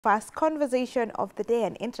First conversation of the day,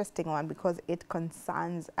 an interesting one because it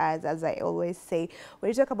concerns us, as I always say, when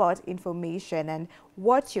you talk about information and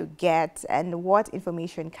what you get and what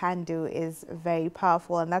information can do is very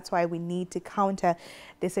powerful, and that's why we need to counter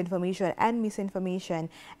disinformation and misinformation.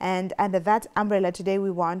 And under that umbrella today, we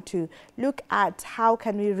want to look at how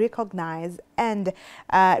can we recognize and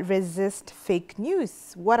resist fake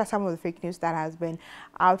news. What are some of the fake news that has been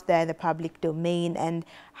out there in the public domain, and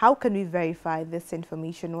how can we verify this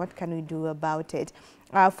information? What can we do about it?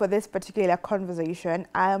 For this particular conversation,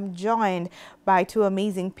 I am joined by two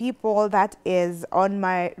amazing people. That is on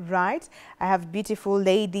my right. I have beautiful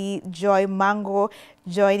lady Joy Mango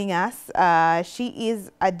joining us. She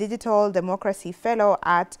is a digital democracy fellow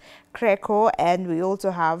at CRECO, and we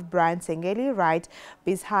also have Brian Sengeli right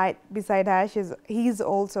beside her. He's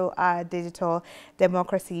also a digital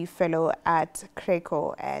democracy fellow at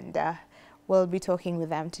CRECO, and we'll be talking with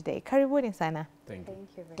them today. Karibuni sana. Thank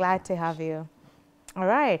you. Glad to have you. All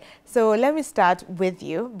right, so let me start with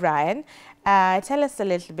you, Brian. Tell us a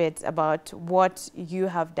little bit about what you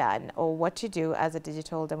have done or what you do as a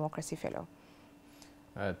digital democracy fellow.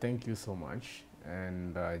 Thank you so much.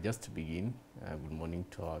 And just to begin, good morning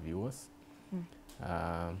to our viewers.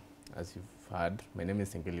 As you've heard, my name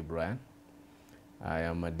is Sengeli Brian. I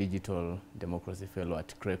am a digital democracy fellow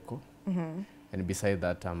at CRECO. And beside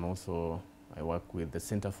that, I work with the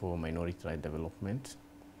Center for Minority Right Development,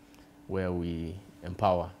 where we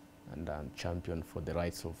empower and champion for the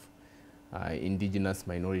rights of indigenous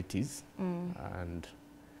minorities and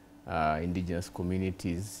indigenous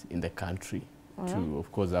communities in the country to,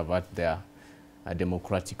 of course, avert their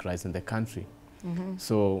democratic rights in the country.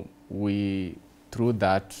 So through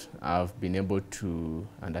that, I've been able to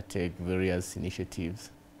undertake various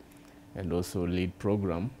initiatives and also lead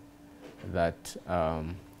program that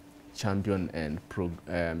champion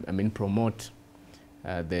and promote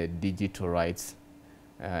the digital rights,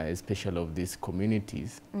 especially of these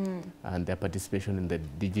communities and their participation in the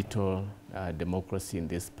digital democracy in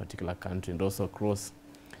this particular country and also across.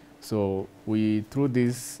 So through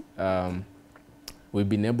this, we've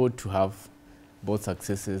been able to have both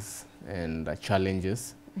successes and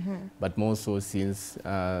challenges, but more so since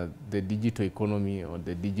the digital economy or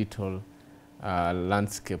the digital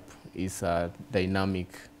landscape is a dynamic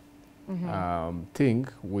thing,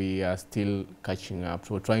 we are still catching up.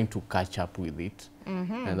 So we're trying to catch up with it.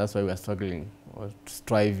 And that's why we are struggling or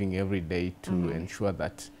striving every day to ensure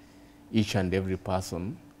that each and every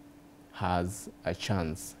person has a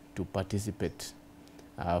chance to participate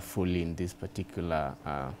fully in this particular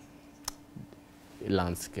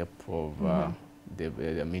landscape of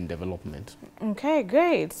development. Okay,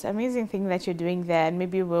 great. Amazing thing that you're doing there, and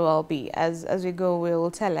maybe we will be, as we go,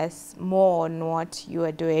 will tell us more on what you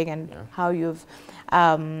are doing and how you've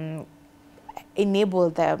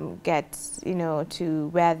enabled them get, to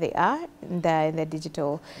where they are in the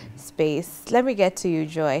digital space. Let me get to you,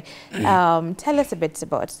 Joy. Tell us a bit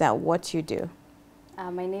about that, what you do.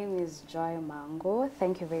 My name is Joy Mango.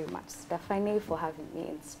 Thank you very much, Stephanie, for having me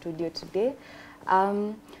in studio today.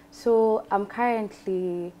 So I'm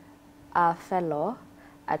currently a fellow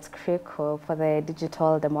at CRECO for the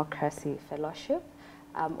Digital Democracy Fellowship.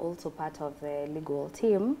 I'm also part of the legal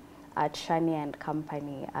team at Shani and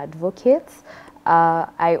Company Advocates.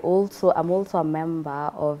 I'm also a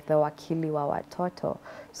member of the Wakili wa Watoto.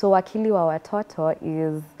 So Wakili wa Watoto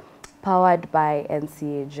is powered by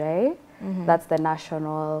NCAJ. That's the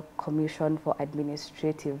National Commission for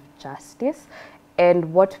Administrative Justice.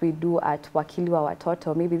 And what we do at Wakili wa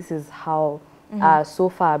Watoto, maybe this is how, so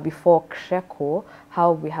far before CRECO,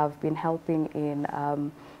 how we have been helping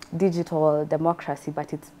in digital democracy,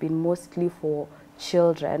 but it's been mostly for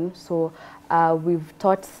children. So we've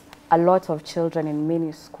taught a lot of children in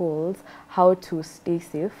many schools how to stay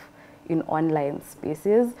safe in online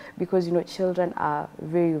spaces, because children are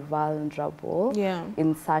very vulnerable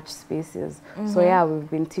in such spaces. So we've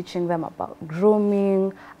been teaching them about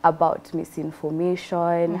grooming, about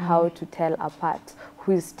misinformation, how to tell apart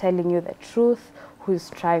who is telling you the truth, who is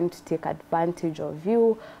trying to take advantage of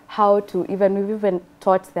you, we've even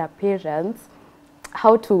taught their parents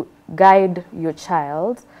how to guide your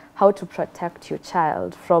child, how to protect your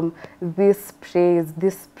child from these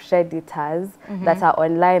predators that are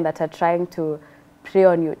online, that are trying to prey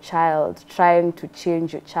on your child, trying to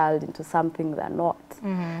change your child into something they're not.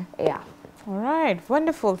 All right,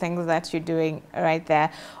 wonderful things that you're doing right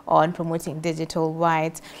there on promoting digital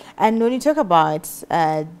rights. And when you talk about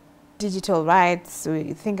digital rights,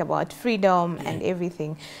 we think about freedom and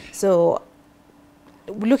everything. So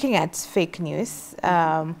looking at fake news,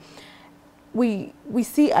 we we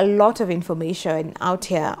see a lot of information out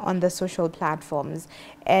here on the social platforms,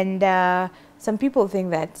 and some people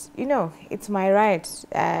think that, you know, it's my right,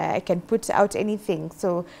 I can put out anything,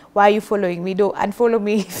 so why are you following me? Don't unfollow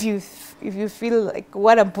me if you feel like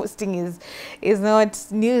what I'm posting is not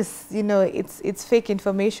news, you know, it's fake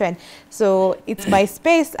information. So it's my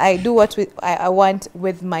space, I do what I want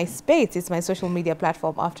with my space. It's my social media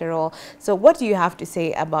platform after all. So what do you have to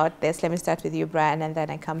say about this? Let me start with you, Brian, and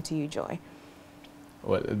then I come to you, Joy.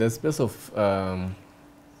 Well, the space of,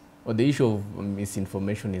 or the issue of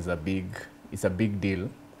misinformation is a big deal,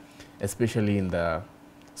 especially in the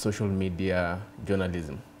social media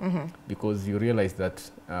journalism, because you realize that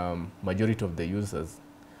majority of the users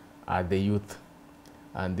are the youth,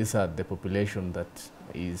 and these are the population that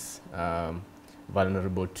is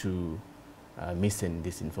vulnerable to mis and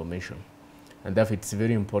disinformation, and therefore it's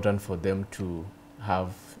very important for them to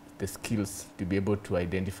have the skills to be able to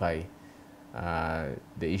identify the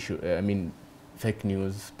issue, fake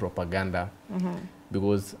news, propaganda,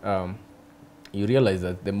 because you realize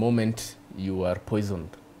that the moment you are poisoned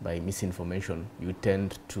by misinformation, you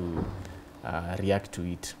tend to react to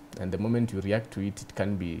it. And the moment you react to it, it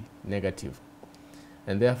can be negative.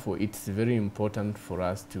 And therefore, it's very important for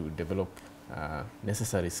us to develop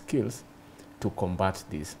necessary skills to combat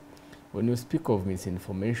this. When you speak of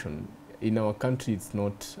misinformation, in our country, it's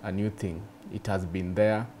not a new thing. It has been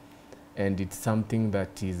there, and it's something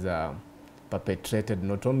that is perpetrated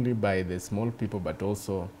not only by the small people, but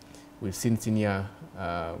also we've seen senior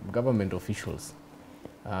government officials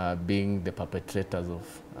being the perpetrators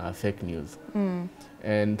of fake news.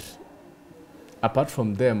 And apart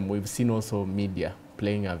from them, we've seen also media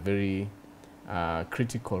playing a very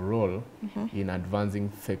critical role in advancing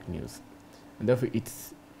fake news. And therefore,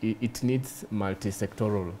 it needs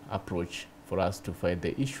multi-sectoral approach for us to fight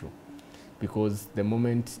the issue, because the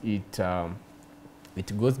moment it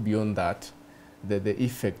goes beyond that, the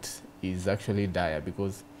effect is actually dire,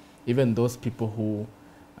 because even those people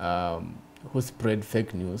who spread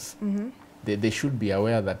fake news, they should be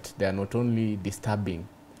aware that they are not only disturbing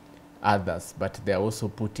others, but they are also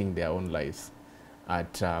putting their own lives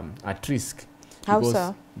at risk. How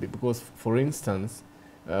so? Because, for instance,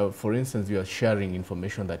 you are sharing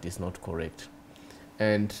information that is not correct,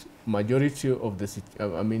 and majority of the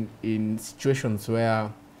in situations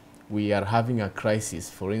where we are having a crisis,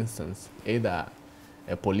 for instance, either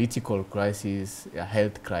a political crisis, a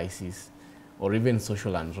health crisis, or even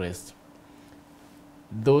social unrest,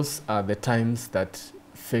 those are the times that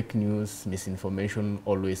fake news, misinformation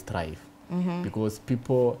always thrive, because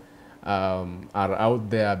people are out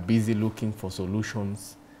there busy looking for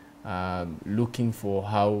solutions, looking for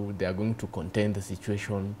how they are going to contain the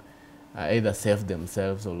situation, either save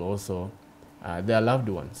themselves or also their loved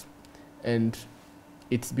ones. And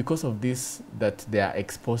it's because of this that they are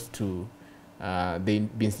exposed to the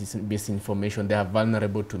misinformation. They are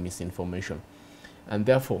vulnerable to misinformation, and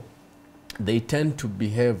therefore they tend to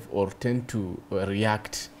behave or tend to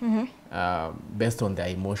react based on their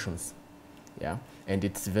emotions. Yeah, and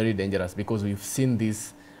it's very dangerous, because we've seen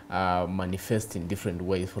this manifest in different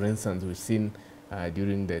ways. For instance, we've seen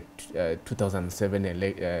during the 2007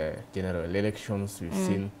 general elections, we've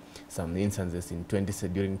seen some instances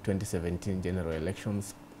during 2017 general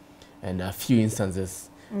elections, and a few instances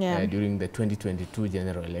during the 2022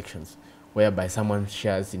 general elections, whereby someone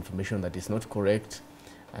shares information that is not correct,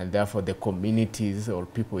 and therefore the communities or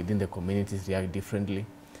people within the communities react differently.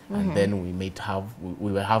 And then we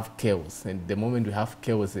will have chaos. And the moment we have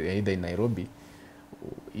chaos, either in Nairobi,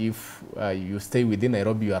 if you stay within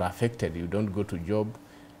Nairobi, you are affected. You don't go to job.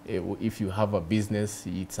 If you have a business,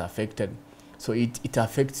 it's affected. So it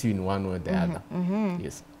affects you in one way or the other.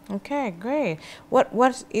 Yes. Okay, great.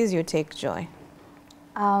 What is your take, Joy?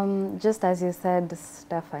 Just as you said,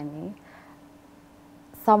 Stephanie,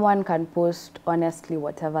 someone can post honestly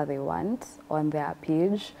whatever they want on their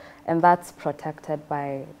page, and that's protected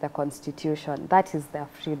by the Constitution. That is their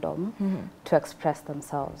freedom to express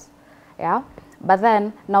themselves. Yeah? But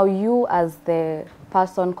then, now you as the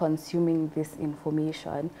person consuming this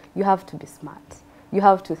information, you have to be smart. You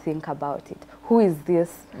have to think about it. Who is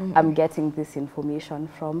this I'm getting this information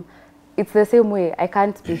from? It's the same way. I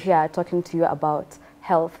can't be here talking to you about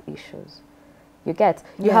health issues. You get?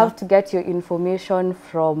 You have to get your information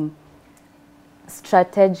from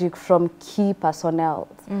from key personnel.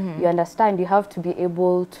 You understand? You have to be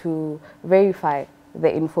able to verify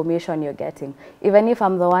the information you're getting. Even if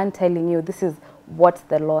I'm the one telling you this is what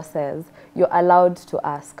the law says, you're allowed to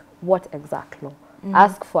ask, what exact law?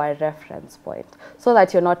 Ask for a reference point, so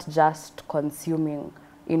that you're not just consuming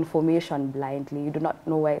information blindly. You do not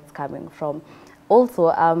know where it's coming from. Also,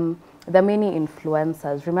 there are many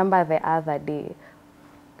influencers. Remember the other day,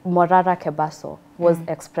 Morara Kebaso was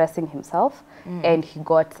expressing himself and he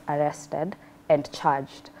got arrested and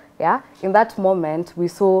charged. Yeah, in that moment, we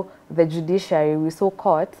saw the judiciary, we saw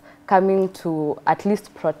courts coming to at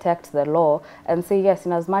least protect the law and say, yes,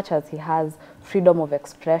 in as much as he has freedom of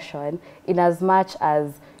expression, in as much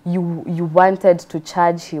as you wanted to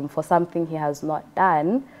charge him for something he has not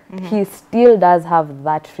done, he still does have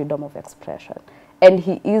that freedom of expression. And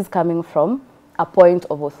he is coming from a point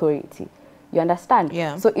of authority. You understand?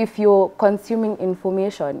 Yeah. So if you're consuming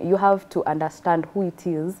information, you have to understand who it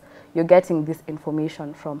is you're getting this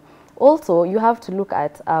information from. Also, you have to look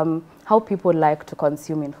at how people like to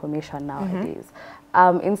consume information nowadays.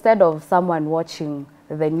 Instead of someone watching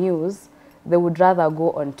the news, they would rather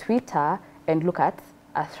go on Twitter and look at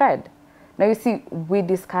a thread. Now, you see, we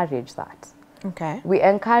discourage that. Okay. We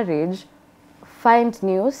encourage find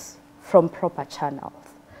news from proper channels.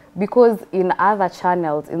 Because in other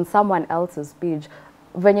channels, in someone else's page,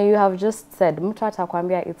 when you have just said, mtu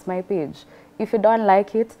atakwambia it's my page. If you don't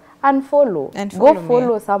like it, unfollow. Go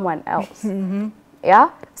follow someone else.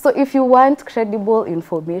 Yeah? So if you want credible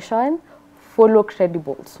information, follow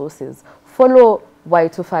credible sources. Follow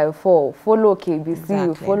Y254, follow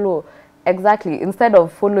KBC, follow... Exactly. Instead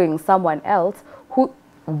of following someone else who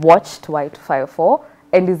watched Y254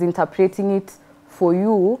 and is interpreting it for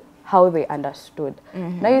you how they understood.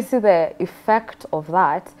 Now you see the effect of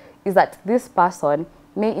that is that this person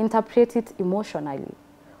may interpret it emotionally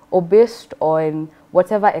or based on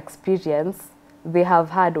whatever experience they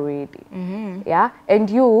have had already. Yeah?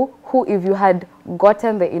 And you, who if you had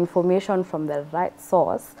gotten the information from the right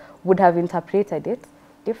source, would have interpreted it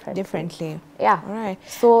differently. Yeah. All right.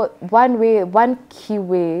 So one key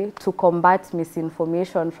way to combat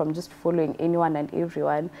misinformation from just following anyone and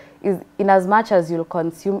everyone is, in as much as you'll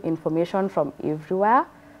consume information from everywhere,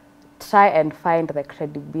 try and find the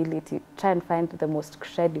credibility, try and find the most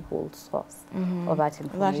credible source of that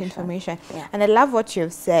information. Yeah. And I love what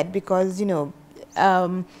you've said because, you know,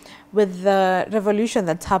 with the revolution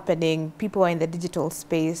that's happening, people are in the digital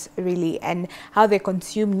space really, and how they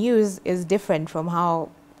consume news is different from how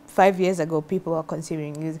 5 years ago people were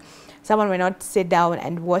consuming news. Someone may not sit down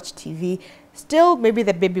and watch TV. Still, maybe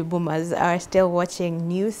the baby boomers are still watching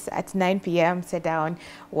news at 9 p.m., sit down,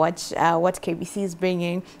 watch what KBC is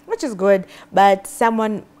bringing, which is good, but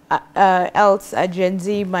someone else, a Gen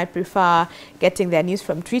Z, might prefer getting their news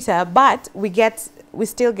from Twitter, but we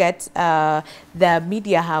still get the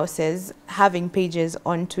media houses having pages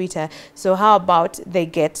on Twitter. So how about they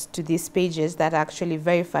get to these pages that are actually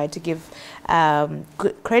verified to give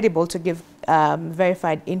credible, to give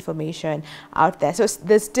verified information out there. So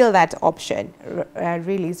there's still that option,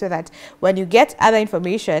 really, so that when you get other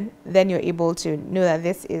information, then you're able to know that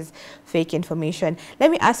this is fake information.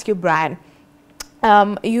 Let me ask you, Brian,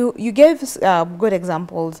 you gave good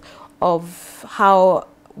examples of how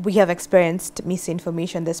we have experienced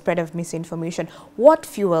misinformation, the spread of misinformation. What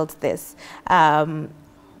fueled this?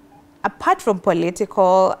 Apart from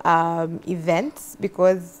political events,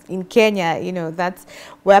 because in Kenya, you know, that's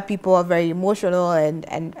where people are very emotional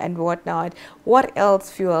and whatnot. What else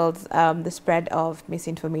fueled the spread of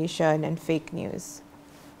misinformation and fake news?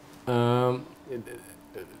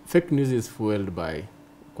 Fake news is fueled by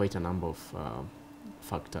quite a number of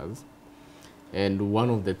factors. And one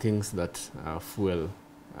of the things that fuel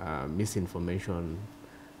misinformation,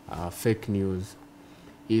 fake news,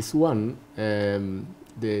 is one,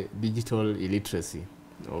 the digital illiteracy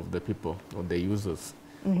of the people, of the users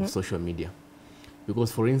of social media.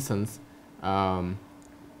 Because, for instance, an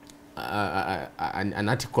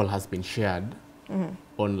article has been shared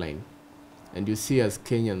online, and you see, as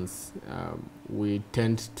Kenyans, we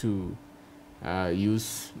tend to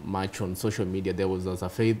use much on social media. There was a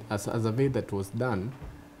survey that was done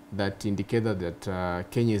that indicated that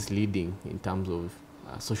Kenya is leading in terms of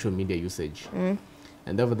social media usage.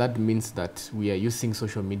 And therefore, that means that we are using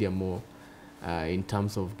social media more in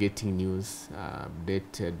terms of getting news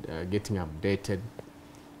getting updated,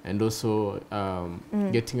 and also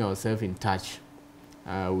getting ourselves in touch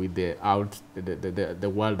with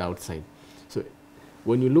the world outside. So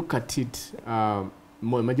when you look at it,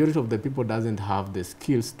 majority of the people doesn't have the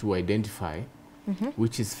skills to identify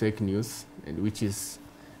which is fake news and which is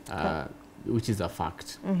a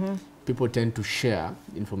fact. People tend to share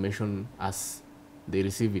information as they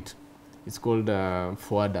receive it. It's called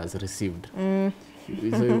forward as received.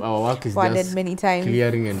 So our work is just many times.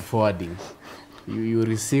 Clearing and forwarding. You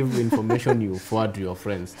receive information, you forward to your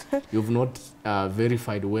friends. You've not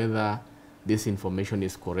verified whether this information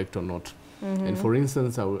is correct or not. And for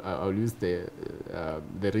instance, I'll use the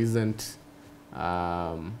recent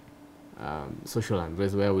social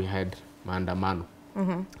unrest where we had maandamano,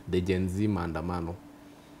 the Gen Z maandamano.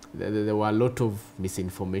 There were a lot of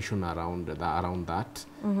misinformation around that.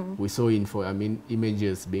 We saw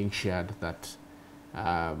images being shared that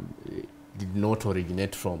did not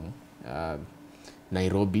originate from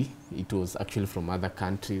Nairobi. It was actually from other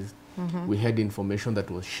countries. We had information that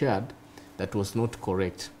was shared that was not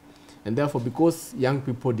correct. And therefore, because young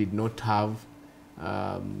people did not have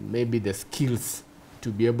maybe the skills to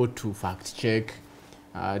be able to fact check,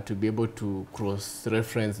 to be able to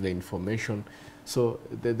cross-reference the information, so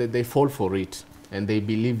they fall for it and they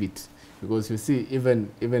believe it. Because you see, even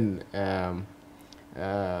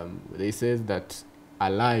they say that a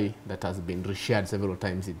lie that has been reshared several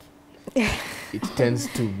times, it tends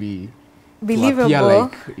to be believable, to appear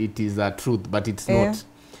like it is a truth, but it's not.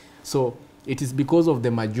 So it is because of the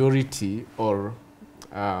majority, or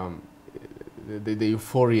the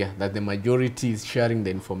euphoria that the majority is sharing the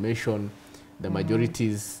information, the majority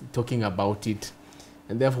is talking about it,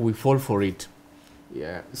 and therefore we fall for it.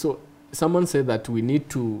 Yeah. So someone said that we need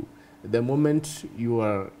to, the moment you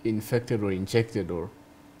are infected or injected or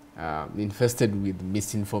infested with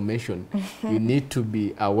misinformation, you need to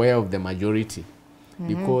be aware of the majority,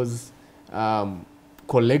 because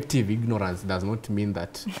collective ignorance does not mean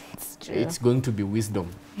that it's going to be wisdom.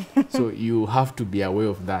 So you have to be aware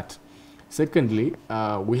of that. Secondly,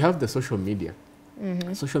 we have the social media.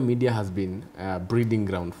 Social media has been a breeding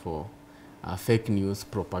ground for fake news,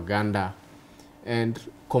 propaganda, and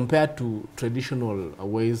compared to traditional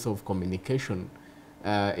ways of communication,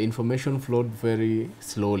 information flowed very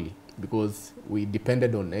slowly because we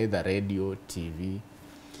depended on either radio, TV,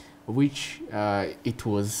 which it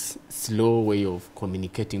was slow way of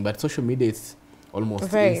communicating. But social media is almost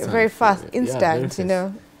very instant. very fast, Yeah, instant, very you fast.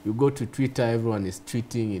 know. You go to Twitter, everyone is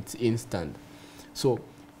tweeting, it's instant. So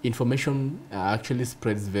information actually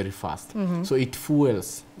spreads very fast. So it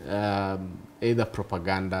fuels either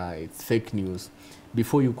propaganda, it's fake news.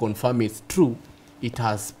 Before you confirm it's true, it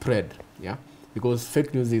has spread, yeah? Because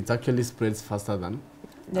fake news, it actually spreads faster than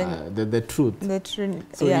the truth.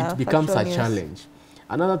 So it becomes a challenge.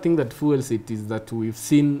 Another thing that fuels it is that we've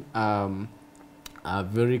seen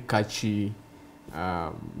very catchy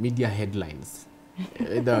media headlines,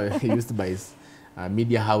 either used by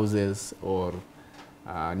media houses or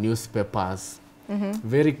newspapers,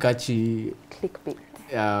 very catchy Clickbait.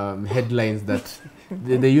 headlines that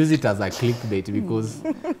they use it as a clickbait because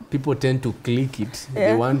people tend to click it.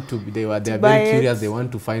 They want to. They are very curious. They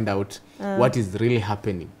want to find out what is really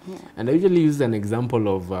happening. And I usually use an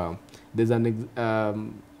example of there's an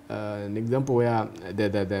example where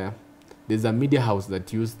there's a media house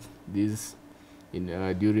that used this in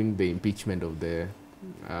during the impeachment of the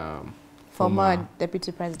former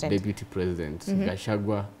deputy president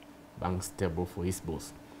Gachagua being stable for his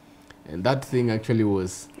boss. And that thing actually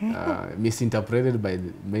was misinterpreted by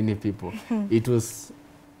many people. It was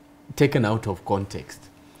taken out of context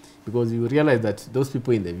because you realize that those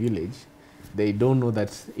people in the village, they don't know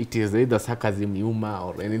that it is either sarcasm, humor,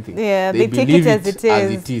 or anything. Yeah, they take it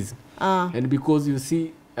as it is. And because you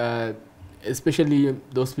see, especially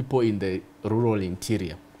those people in the rural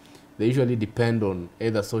interior, they usually depend on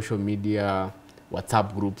either social media,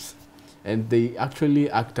 WhatsApp groups, and they actually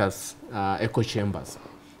act as echo chambers.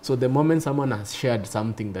 So the moment someone has shared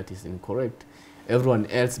something that is incorrect, everyone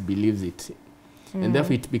else believes it. And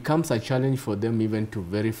therefore it becomes a challenge for them even to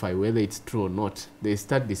verify whether it's true or not. They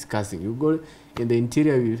start discussing. You go in the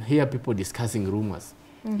interior, you hear people discussing rumors.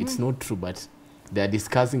 It's not true, but they are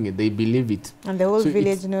discussing it. They believe it. And the whole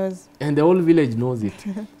village knows. And the whole village knows it.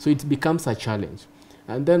 So it becomes a challenge.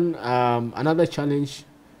 And then another challenge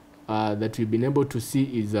that we've been able to see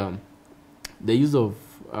is the use of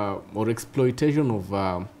or exploitation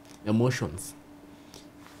of emotions.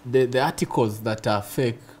 The articles that are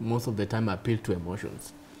fake most of the time appeal to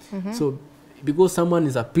emotions. So because someone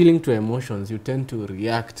is appealing to emotions, you tend to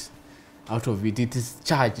react out of it. It is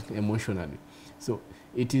charged emotionally. So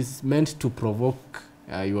it is meant to provoke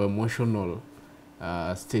your emotional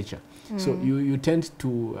stature. So you tend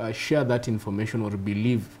to share that information or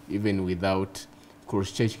believe even without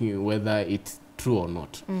cross-checking whether it's true or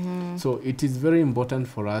not. So it is very important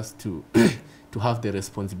for us to to have the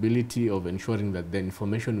responsibility of ensuring that the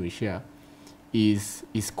information we share is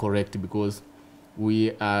correct, because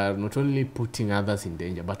we are not only putting others in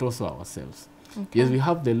danger but also ourselves. Yes, we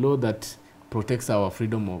have the law that protects our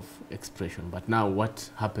freedom of expression, but now what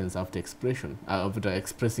happens after expression, after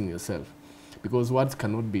expressing yourself? Because words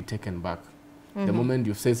cannot be taken back. The moment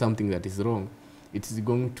you say something that is wrong, it is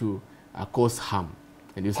going to cause harm.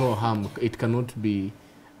 And you saw harm, it cannot be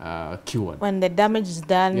cured. When the damage is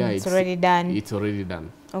done, Yeah, it's already done. It's already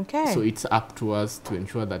done. Okay. So it's up to us to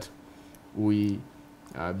ensure that we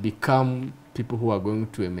become people who are going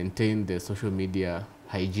to maintain the social media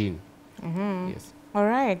hygiene. Yes. All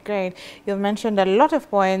right, great. You've mentioned a lot of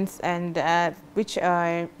points, and which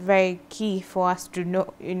are very key for us to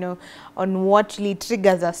know, on what really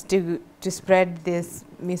triggers us to spread this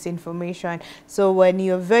misinformation. So when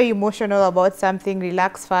you're very emotional about something,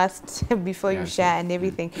 relax first before you share and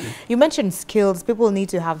everything. You mentioned skills. People need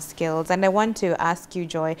to have skills, and I want to ask you,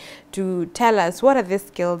 Joy, to tell us what are the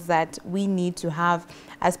skills that we need to have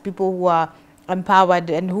as people who are empowered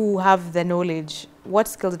and who have the knowledge. What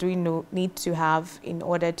skills do we need to have in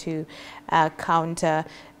order to counter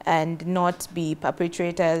and not be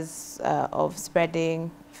perpetrators of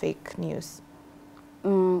spreading fake news?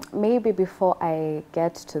 Maybe before I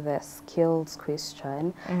get to the skills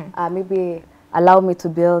question, maybe allow me to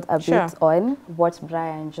build a bit on what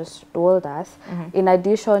Brian just told us, in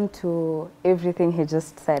addition to everything he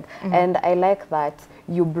just said. And I like that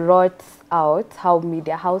you brought out how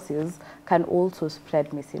media houses can also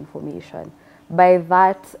spread misinformation. By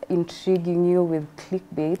that intriguing you with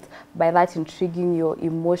clickbait, by that intriguing your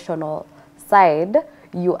emotional side,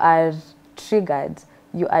 you are triggered.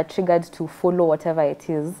 You are triggered to follow whatever it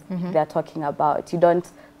is they're talking about. You don't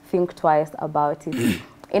think twice about it.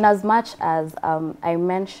 In as much as I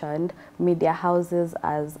mentioned media houses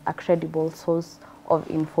as a credible source of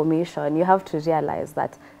information, you have to realize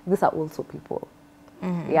that these are also people.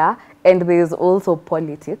 Yeah, and there is also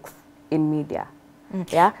politics in media.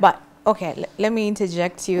 Yeah, but okay, let me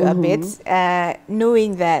interject you a bit.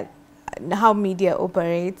 Knowing that how media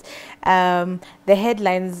operates, the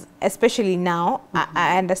headlines, especially now,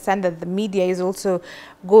 I understand that the media is also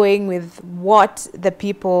going with what the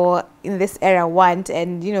people in this era want,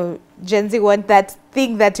 and Gen Z want that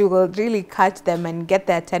thing that will really catch them and get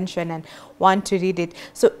their attention and want to read it.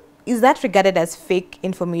 So is that regarded as fake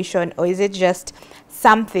information, or is it just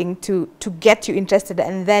something to get you interested,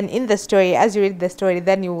 and then in the story, as you read the story,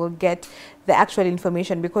 then you will get the actual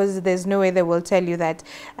information? Because there's no way they will tell you that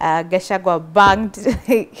Gachagua banged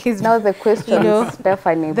his... Now the question,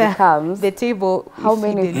 Stephanie, becomes the table. How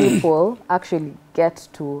many people actually get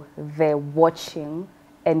to the watching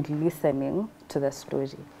and listening to the story?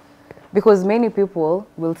 Because many people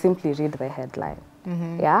will simply read the headline,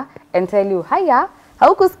 yeah, and tell you, hiya,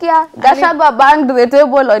 haukusikia Gachagua banged the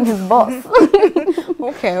table on his boss.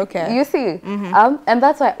 Okay. You see, and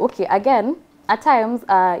that's why, again, at times,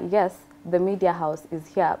 yes, the media house is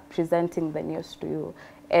here presenting the news to you.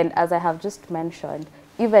 And as I have just mentioned,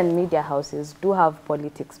 even media houses do have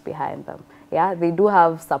politics behind them. Yeah, they do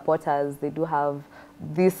have supporters, they do have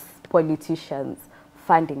these politicians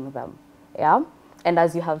funding them. Yeah, and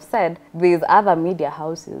as you have said, these other media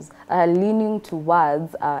houses are leaning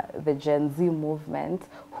towards the Gen Z movement,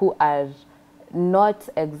 who are not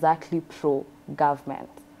exactly pro-government.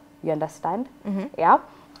 You understand? Yeah.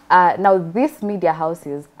 Now, these media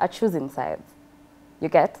houses are choosing sides. You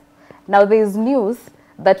get? Now, there's news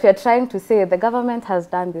that we are trying to say the government has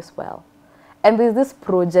done this well. And there's this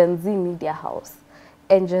pro-Gen Z media house.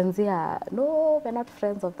 And Gen Z are, no, we're not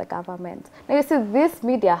friends of the government. Now, you see, this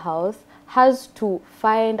media house has to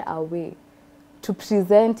find a way to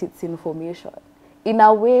present its information in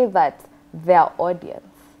a way that their audience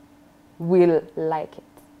will like it.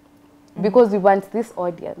 Because we want this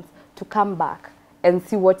audience to come back and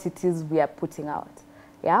see what it is we are putting out.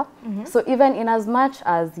 Yeah? So even in as much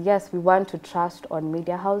as, yes, we want to trust on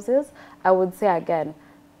media houses, I would say again,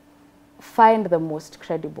 find the most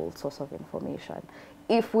credible source of information.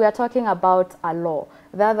 If we are talking about a law,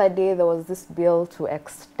 the other day there was this bill to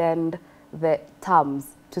extend the terms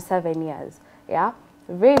to 7 years. Yeah?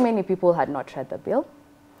 Very many people had not read the bill,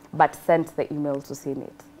 but sent the email to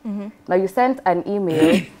Senate. Now, you sent an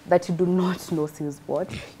email that you do not know says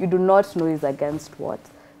what, you do not know is against what.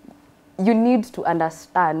 You need to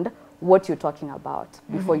understand what you're talking about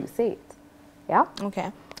before you say it. Yeah?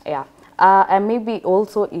 Okay. Yeah. And maybe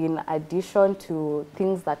also in addition to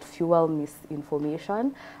things that fuel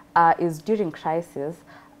misinformation, is during crisis,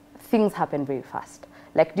 things happen very fast.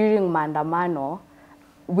 Like during Maandamano,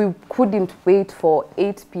 we couldn't wait for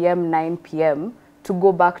 8 p.m., 9 p.m. to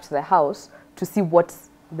go back to the house to see what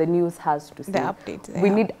the news has to say. The updates. We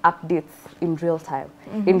need updates in real time.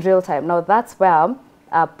 In real time. Now, that's where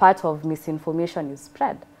part of misinformation is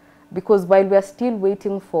spread. Because while we are still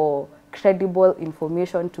waiting for credible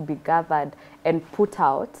information to be gathered and put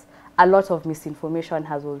out, a lot of misinformation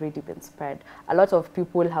has already been spread. A lot of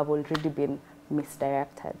people have already been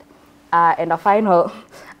misdirected. And a final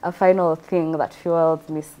thing that fuels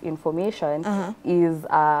misinformation is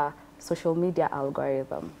social media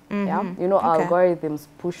algorithm. Yeah, you know, algorithms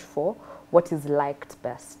push for what is liked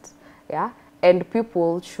best. Yeah, and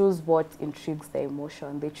people choose what intrigues their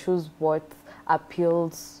emotion. They choose what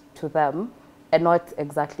appeals to them, and not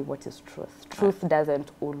exactly what is truth. Truth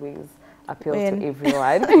doesn't always appeal to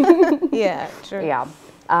everyone. Yeah, true. Yeah.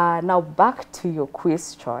 Now back to your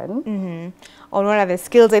question. On what are the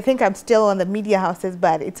skills? I think I'm still on the media houses,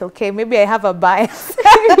 but it's okay. Maybe I have a bias.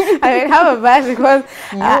 I mean, have a bias because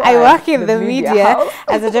I work in the media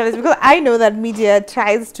as a journalist, because I know that media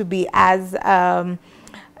tries to be as,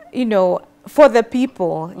 you know, for the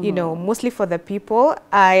people, you know, mostly for the people.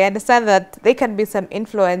 I understand that there can be some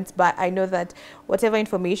influence, but I know that whatever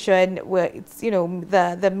information where it's, you know,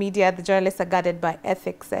 the media, the journalists are guided by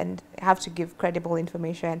ethics and have to give credible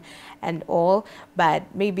information and all. But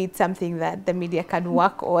maybe it's something that the media can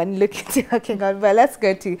work on, look into working on. But let's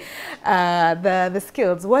go to the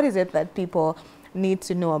skills. What is it that people need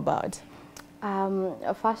to know about?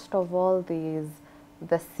 First of all, there's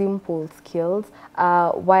the simple skills.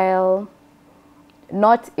 While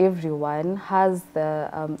not everyone has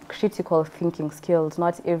the critical thinking skills,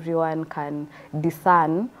 not everyone can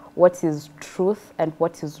discern what is truth and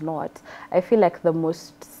what is not. I feel like the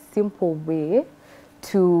most simple way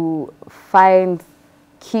to find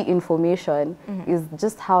key information is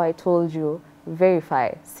just how I told you,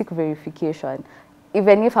 verify, seek verification.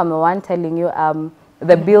 Even if I'm the one telling you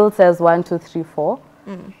the bill says 1, 2, 3, 4,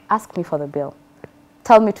 ask me for the bill.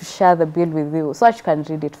 Tell me to share the bill with you so that you can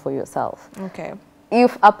read it for yourself. Okay.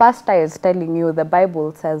 If a pastor is telling you the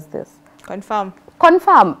Bible says this, confirm.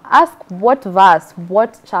 Confirm. Ask what verse,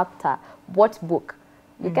 what chapter, what book.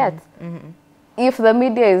 You get? If the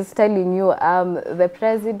media is telling you the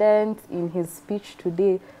president in his speech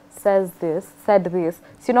today said this, so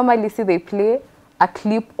you normally see they play a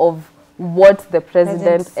clip of what the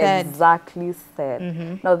president exactly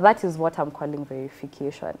said. Now that is what I'm calling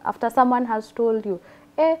verification. After someone has told you,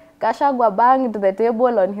 Gachagua banged the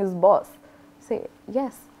table on his boss, say,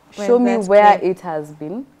 yes, show me where it has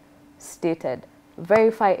been stated.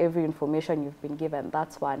 Verify every information you've been given.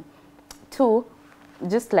 That's one. Two,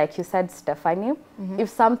 just like you said, Stephanie, if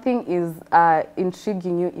something is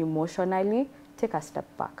intriguing you emotionally, take a step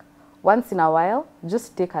back. Once in a while,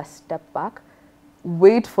 just take a step back,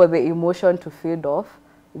 wait for the emotion to fade off.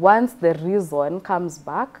 Once the reason comes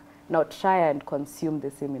back, now try and consume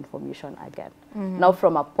the same information again. Now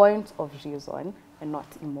from a point of reason and not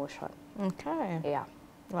emotion. Okay. Yeah.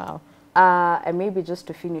 Wow. And maybe just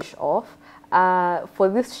to finish off, for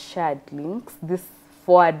these shared links, this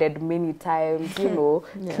forwarded many times, you know,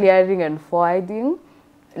 clearing and forwarding,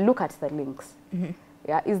 look at the links.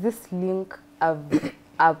 Yeah, is this link a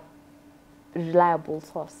reliable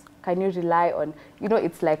source? Can you rely on, you know,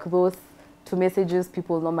 it's like those 2 messages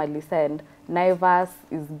people normally send. Naivas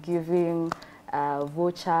is giving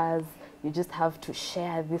vouchers. You just have to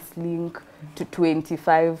share this link to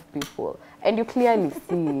 25 people. And you clearly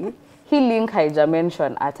see, he link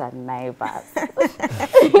haijamention ata Naivas.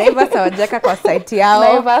 Naivas hawajeka kwa site yao.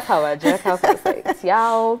 Naivas hawajeka kwa site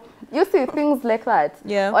yao. You see things like that.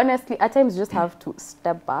 Yeah. Honestly, at times you just have to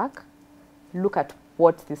step back, look at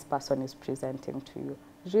what this person is presenting to you.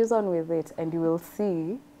 Reason with it, and you will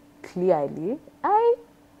see clearly,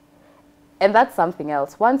 and that's something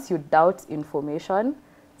else. Once you doubt information,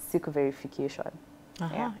 seek verification.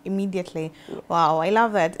 Immediately. Yeah. Wow, I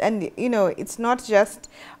love that. And you know, it's not just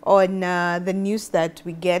on the news that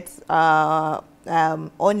we get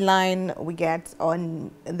online, we get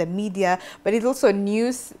on the media, but it's also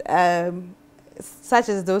news such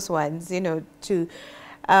as those ones, you know, to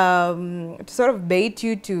sort of bait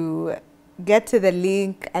you to get to the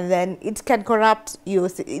link, and then it can corrupt you.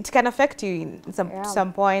 It can affect you in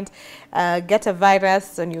some point. Get a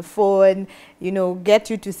virus on your phone, you know, get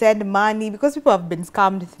you to send money, because people have been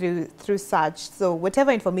scammed through such. So whatever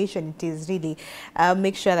information it is, really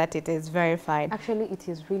make sure that it is verified. Actually, it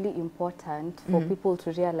is really important for people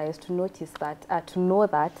to realize, to notice that, to know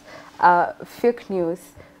that fake news,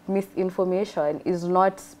 misinformation is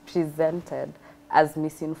not presented as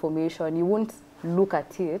misinformation. You won't look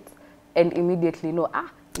at it and immediately know,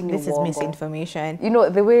 this is misinformation. You know,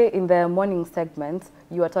 the way in the morning segment,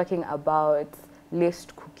 you are talking about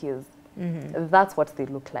laced cookies. That's what they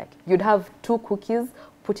look like. You'd have 2 cookies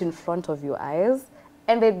put in front of your eyes,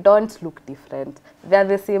 and they don't look different. They're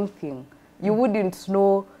the same thing. You wouldn't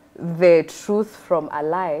know the truth from a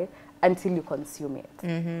lie until you consume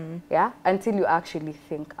it. Yeah? Until you actually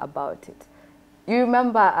think about it. You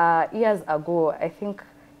remember years ago, I think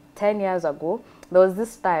 10 years ago, there was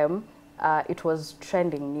this time it was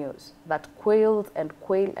trending news that quails and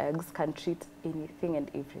quail eggs can treat anything and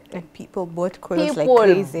everything. And people bought quails like People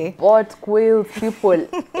crazy. bought quails, people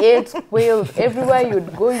ate quails. Everywhere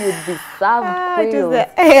you'd go, you'd be served quails.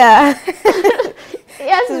 Yeah.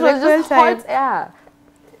 Yes, it was just time. hot air.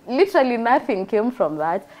 Literally nothing came from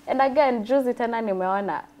that. And again, juzi tena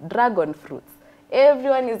nimeona dragon fruits.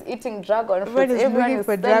 Everyone is eating dragon fruits. Everyone is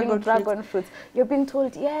selling dragon fruits. You're being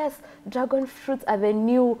told, yes, dragon fruits are the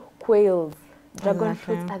new quails. Dragon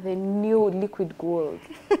fruits are the new liquid gold.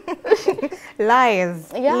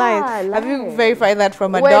 Lies. Yeah, lies. Have you lies. verified that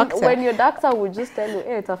from a doctor? When your doctor would just tell you,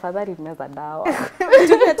 hey, tafadhali meza dawa.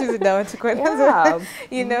 Yeah.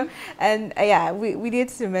 You know, and yeah, we need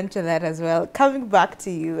to mention that as well. Coming back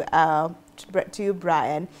to you,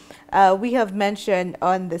 Brian, we have mentioned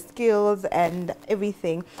on the skills and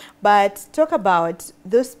everything, but talk about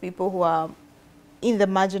those people who are in the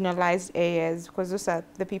marginalized areas, because those are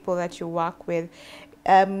the people that you work with.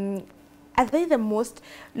 Are they the most,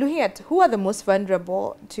 looking at who are the most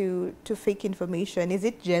vulnerable to fake information? Is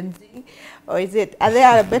it Gen Z, or are they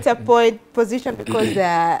at a better position because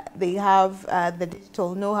they have the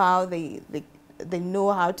digital know-how, they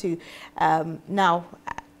know how to now,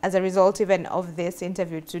 as a result even of this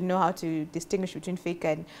interview, to know how to distinguish between fake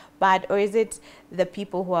and bad? Or is it the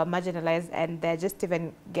people who are marginalized and they're just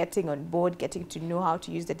even getting on board, getting to know how to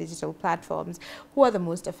use the digital platforms? Who are the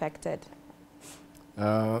most affected?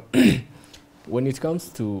 When it comes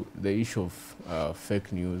to the issue of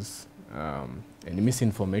fake news and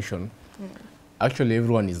misinformation, actually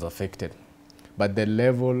everyone is affected, but the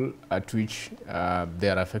level at which they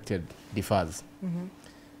are affected differs.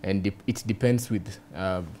 And it depends with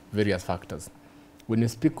various factors. When you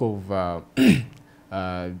speak of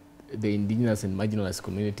the indigenous and marginalized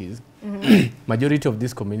communities, majority of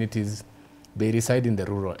these communities, they reside in the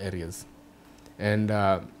rural areas. And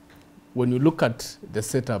when you look at the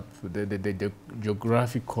setup, the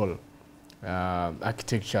geographical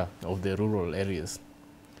architecture of the rural areas,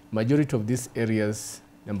 majority of these areas,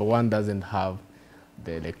 number one, doesn't have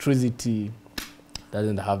the electricity,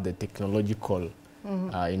 doesn't have the technological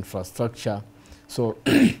infrastructure. So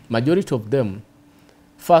majority of them,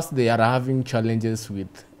 first, they are having challenges with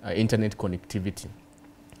internet connectivity.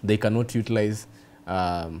 They cannot utilize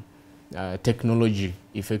technology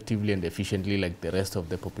effectively and efficiently like the rest of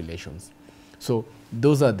the populations. So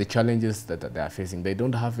those are the challenges that they are facing. They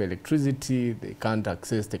don't have electricity, they can't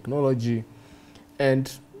access technology,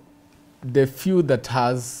 and the few that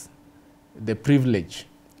has the privilege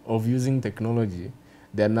of using technology,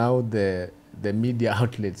 they're now the media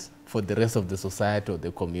outlets for the rest of the society or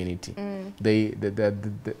the community. They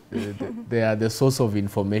are the source of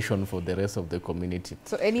information for the rest of the community.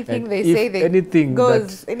 So anything And they say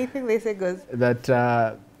goes. Anything they say goes.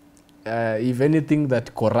 That if anything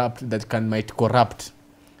that might corrupt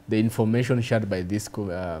the information shared by these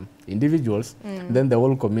individuals, then the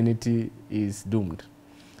whole community is doomed.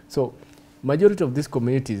 So majority of these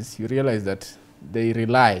communities, you realize that they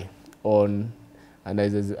rely on, and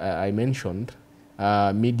as I mentioned,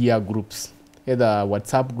 media groups, either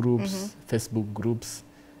WhatsApp groups, Facebook groups,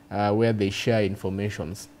 where they share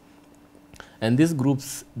informations. And these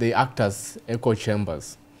groups, they act as echo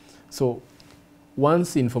chambers. So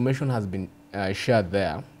once information has been shared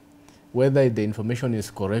there, whether the information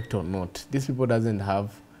is correct or not, these people doesn't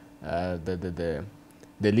have the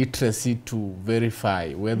literacy to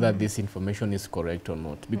verify whether this information is correct or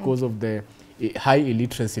not because of the high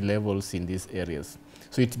illiteracy levels in these areas.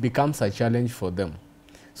 So it becomes a challenge for them.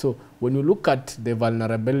 So when you look at the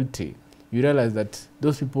vulnerability, you realize that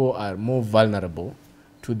those people are more vulnerable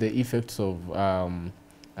to the effects of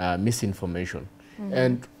misinformation.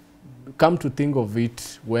 And come to think of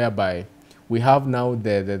it, whereby we have now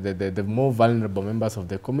the more vulnerable members of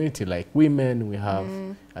the community, like women, we have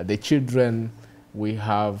the children, we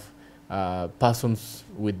have persons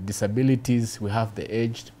with disabilities, we have the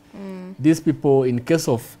aged. These people, in case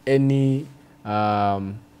of any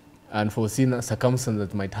unforeseen circumstance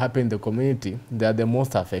that might happen in the community, they are the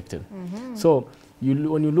most affected. So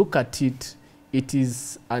when you look at it, it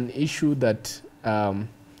is an issue that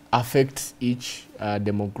affects each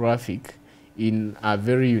demographic in a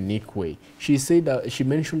very unique way. She said, she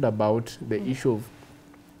mentioned about the issue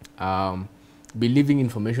of believing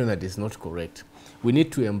information that is not correct. We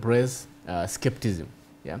need to embrace skepticism.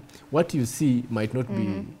 Yeah, what you see might not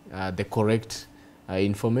be the correct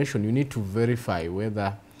information. You need to verify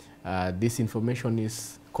whether this information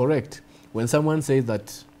is correct. When someone says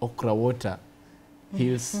that okra water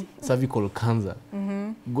heals cervical cancer,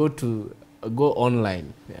 go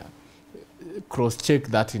online, cross-check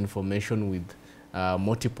that information with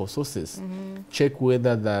multiple sources. Check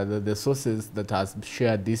whether the sources that has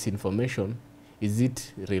shared this information, is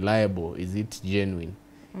it reliable, is it genuine,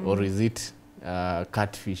 or is it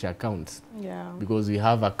catfish accounts? Yeah. Because we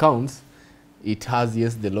have accounts, it has,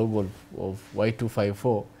 yes, the logo of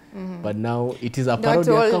Y254, but now it is a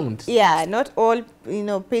parody account. Yeah, not all,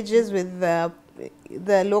 pages with the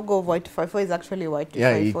logo of Y254 is actually Y254.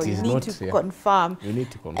 Yeah, it is you need not, to confirm. You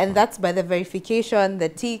need to confirm. And that's by the verification, the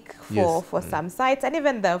tick for some sites, and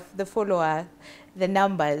even the follower, the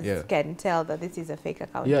numbers can tell that this is a fake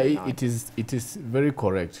account. Yeah, it is very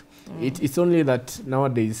correct. It's only that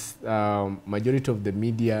nowadays majority of the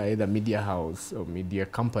media, either media house or media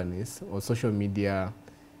companies or social media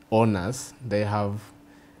owners, they have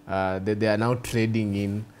they are now trading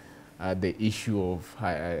in the issue of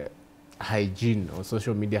hygiene or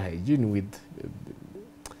social media hygiene with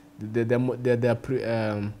they're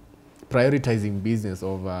prioritizing business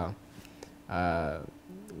over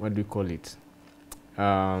what do you call it?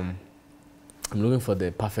 I'm looking for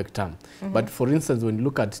the perfect term. But for instance, when you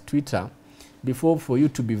look at Twitter, before, for you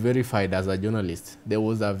to be verified as a journalist, there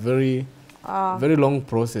was a very long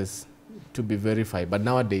process to be verified. But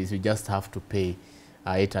nowadays, you just have to pay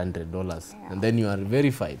 $800, and then you are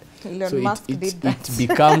verified. Elon so Musk it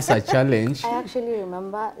becomes a challenge. I actually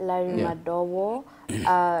remember Larry Madowo.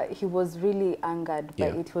 He was really angered by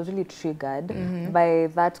it. He was really triggered by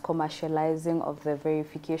that commercializing of the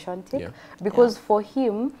verification tick. Because for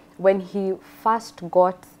him, when he first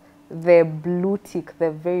got the blue tick,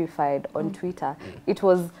 the verified on Twitter, it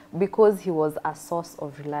was because he was a source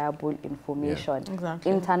of reliable information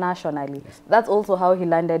internationally. That's also how he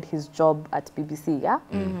landed his job at BBC,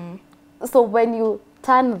 So when you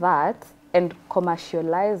turn that and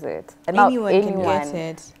commercialize it, and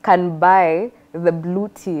anyone can buy the blue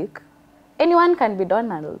tick, anyone can be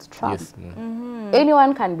Donald Trump. Yes.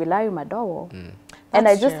 Anyone can be Larry Madowo. And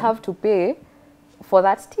I just have to pay for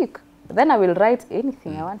that stick. Then I will write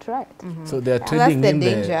anything I want to write. So they are trading in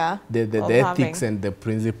the ethics and the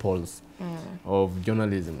principles of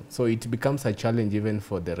journalism. So it becomes a challenge even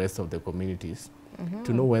for the rest of the communities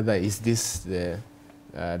to know whether is this the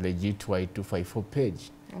legit Y254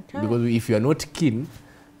 page. Because if you are not keen,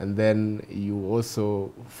 and then you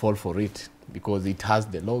also fall for it because it has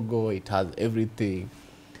the logo, it has everything.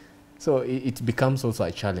 So it becomes also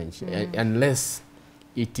a challenge unless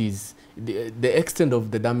it is the extent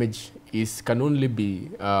of the damage can only be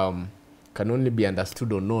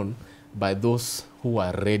understood or known by those who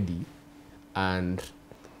are ready, and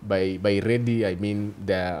by ready I mean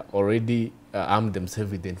they're already armed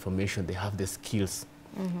themselves with the information. They have the skills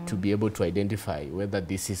to be able to identify whether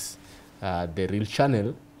this is the real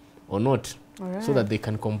channel or not, so that they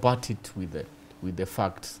can combat it with the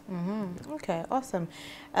facts. Okay, awesome.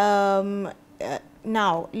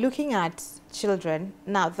 Now, looking at children,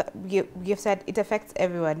 now you've said it affects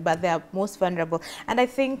everyone, but they are most vulnerable. And I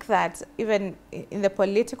think that even in the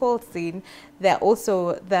political scene, they're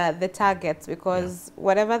also the targets, because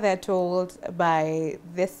whatever they're told by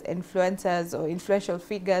these influencers or influential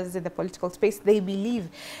figures in the political space, they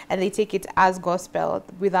believe and they take it as gospel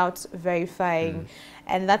without verifying.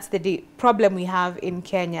 And that's the problem we have in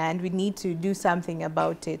Kenya, and we need to do something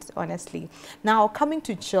about it, honestly. Now, coming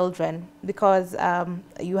to children, because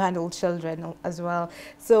you handle children as well.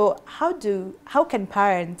 So how can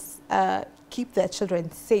parents keep their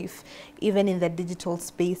children safe, even in the digital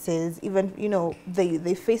spaces? Even,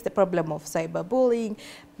 they face the problem of cyberbullying,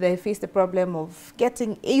 they face the problem of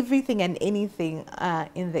getting everything and anything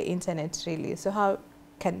in the internet, really. So how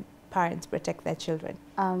can parents protect their children?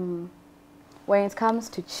 When it comes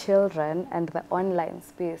to children and the online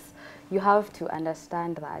space, you have to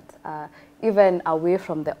understand that even away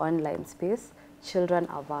from the online space, children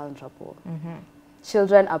are vulnerable.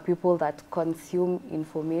 Children are people that consume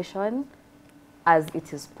information as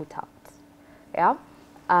it is put out.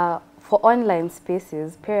 For online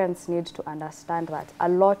spaces, parents need to understand that a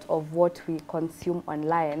lot of what we consume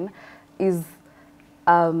online is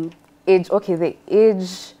age. Okay, the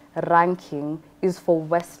age ranking is for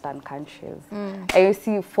Western countries. And you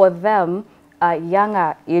see, for them,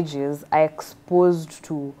 younger ages are exposed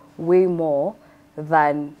to way more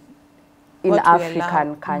than in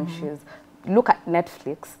African countries. Look at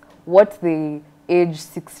Netflix, what the age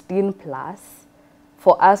 16 plus,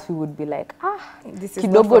 for us we would be like, this is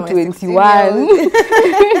kidogo 21.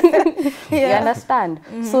 You understand?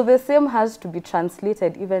 So the same has to be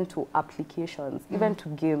translated even to applications, even to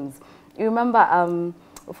games. You remember,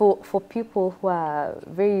 for people who are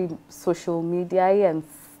very social media and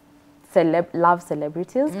love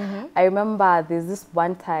celebrities, I remember there's this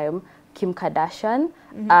one time Kim Kardashian's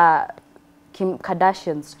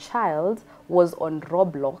child was on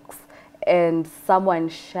Roblox and someone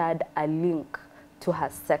shared a link to her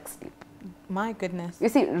sex tape. My goodness. You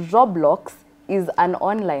see, Roblox is an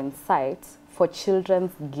online site for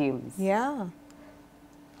children's games. Yeah.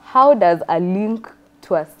 How does a link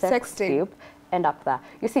to a sex tape end up there?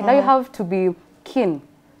 You see, now you have to be keen.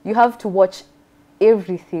 You have to watch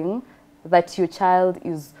everything that your child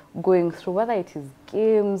is going through, whether it is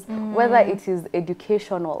games, whether it is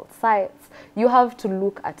educational sites. You have to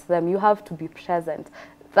look at them. You have to be present.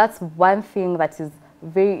 That's one thing that is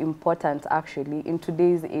very important, actually, in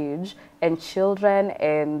today's age, and children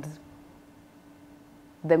and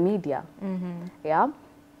the media. Yeah.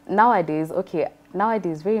 Nowadays,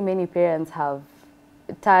 very many parents have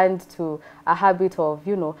turned to a habit of,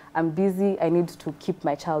 you know, I'm busy, I need to keep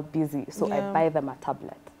my child busy, so I buy them a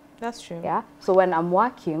tablet. That's true. Yeah. So when I'm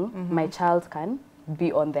working, my child can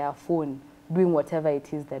be on their phone doing whatever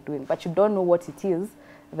it is they're doing, but you don't know what it is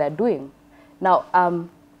they're doing. Now,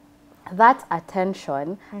 that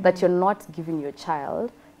attention that you're not giving your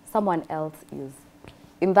child, someone else is.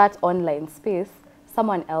 In that online space,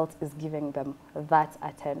 someone else is giving them that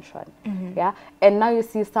attention. Yeah. And now you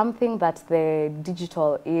see something that the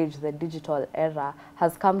digital age, the digital era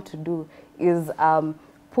has come to do is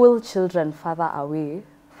pull children further away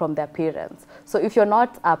from their parents. So if you're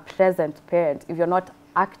not a present parent, if you're not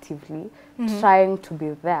actively trying to be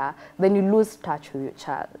there, then you lose touch with your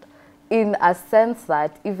child. In a sense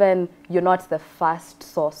that even you're not the first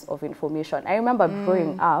source of information. I remember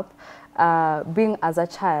growing up, being as a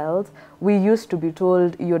child, we used to be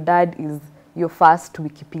told your dad is your first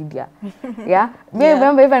Wikipedia. Yeah? I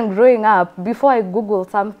remember even growing up, before I Google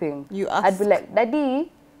something, I'd be like,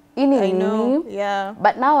 Daddy, I know. Yeah.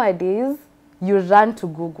 But nowadays, you run to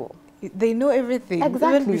Google. They know everything.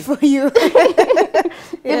 Exactly. Even before you.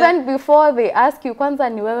 Even before they ask you, kwanza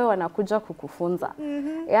ni wewe wanakuja kukufunza.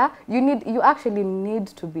 Yeah? You actually need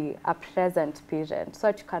to be a present parent so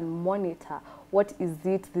that you can monitor what is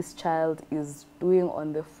it this child is doing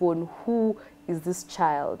on the phone, who is this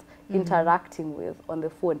child interacting with on the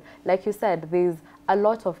phone. Like you said, there's a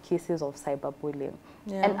lot of cases of cyberbullying,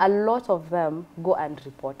 and a lot of them go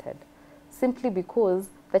unreported simply because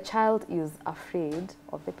the child is afraid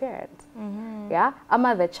of the parent. Yeah?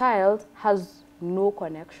 Ama the child has no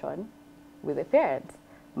connection with the parent.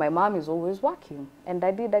 My mom is always working, and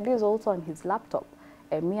daddy is also on his laptop,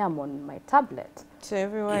 and me, I'm on my tablet. So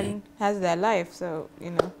everyone has their life, so,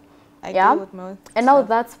 you know, I deal with most And now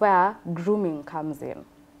that's where grooming comes in.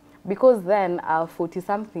 Because then a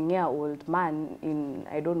 40-something-year-old man in,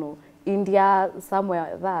 I don't know, India,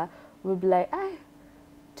 somewhere there, will be like,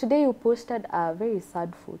 today you posted a very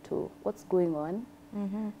sad photo. What's going on?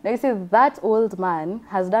 Now you see, that old man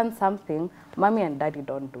has done something mommy and daddy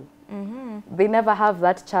don't do. They never have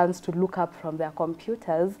that chance to look up from their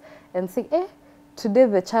computers and say, today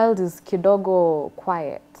the child is kidogo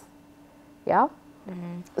quiet. Yeah?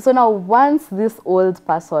 So now once this old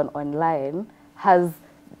person online has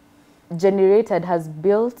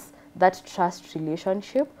built that trust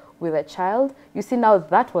relationship with a child, you see now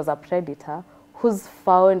that was a predator who's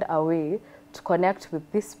found a way to connect with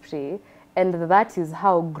this prey, and that is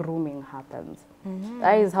how grooming happens.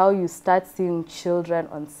 That is how you start seeing children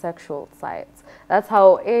on sexual sites. That's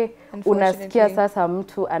how unasikia sasa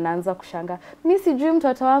mtu anaanza kushanga, mi sijui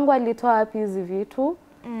mtoto wangu alitoa wapi hizi vitu.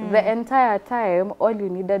 The entire time, all you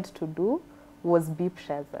needed to do was be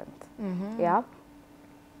present. Yeah.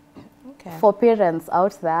 Okay. For parents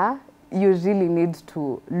out there, you really need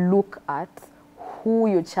to look at who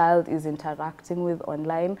your child is interacting with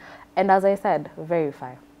online, and as I said,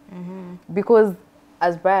 verify. Because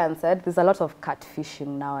as Brian said, there's a lot of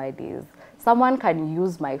catfishing nowadays. Someone can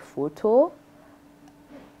use my photo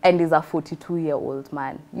and is a 42-year-old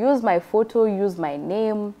man. Use my photo, use my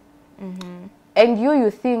name, and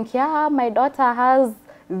you think, yeah, my daughter has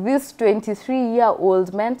this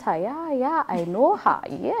 23-year-old mentor. Yeah, I know her,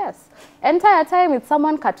 yes. Entire time it's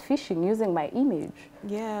someone catfishing using my image.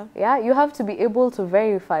 Yeah. Yeah, you have to be able to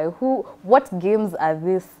verify what games are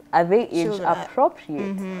this, are they age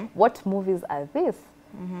appropriate? What movies are this?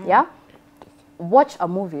 Yeah? Watch a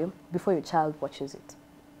movie before your child watches it.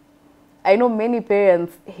 I know many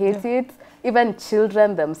parents hate it, even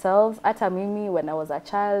children themselves. Ata mimi, when I was a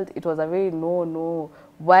child, it was a very no,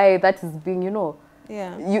 why that is being, you know,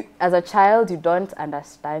 you as a child, you don't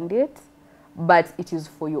understand it, but it is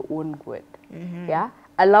for your own good. Yeah?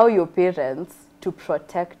 Allow your parents to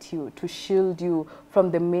protect you, to shield you from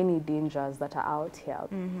the many dangers that are out here.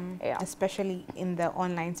 Yeah. Especially in the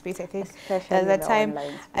online space. I think Especially there's in a the time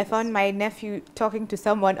online I found my nephew talking to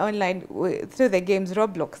someone online through the games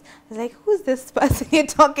Roblox. I was like, who's this person you're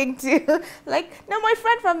talking to? Like, no, my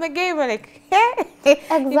friend from the game. I'm like, hey.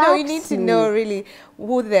 You know, you need to know really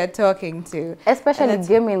who they're talking to. Especially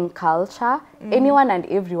gaming culture, anyone and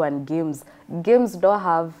everyone games. Games don't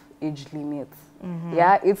have age limits.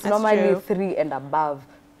 Yeah, it's That's normally true. 3 and above,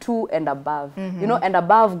 2 and above. You know, and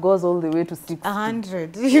above goes all the way to 60.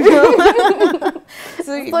 100, you know.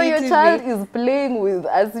 so Your child is playing with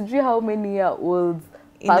as how many year olds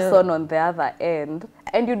person on the other end,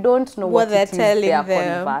 and you don't know what they're it is telling they are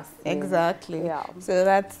them. conversing. Exactly. Yeah. So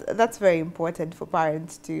that's very important for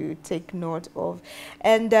parents to take note of.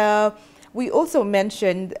 And we also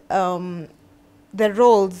mentioned the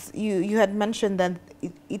roles. You had mentioned that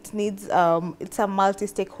it needs it's a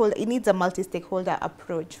multi-stakeholder. It needs a multi-stakeholder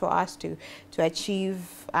approach for us to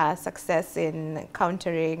achieve success in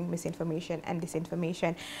countering misinformation and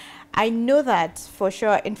disinformation. I know that for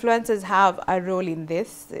sure influencers have a role in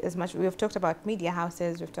this. As much we've talked about media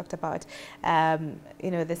houses, we've talked about you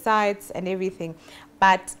know, the sites and everything,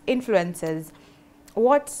 but influencers,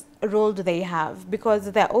 what role do they have?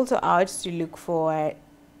 Because they're also out to look for,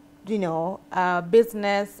 you know,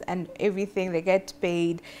 business and everything. They get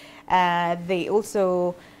paid. They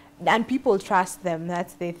also, and people trust them.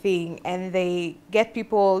 That's the thing, and they get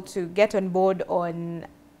people to get on board on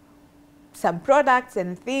some products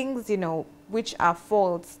and things, you know, which are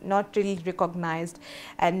false, not really recognized.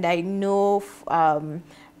 And I know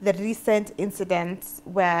the recent incidents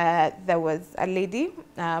where there was a lady,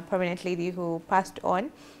 a prominent lady, who passed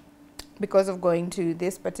on because of going to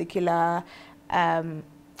this particular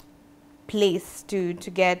place to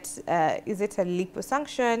get is it a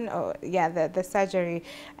liposuction, or yeah, the surgery,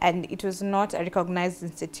 and it was not a recognized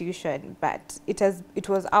institution, but it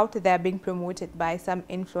was out there being promoted by some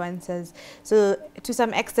influencers. So to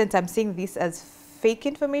some extent I'm seeing this as fake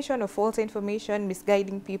information or false information,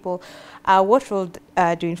 misguiding people. What role do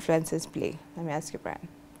influencers play? Let me ask you, Brian.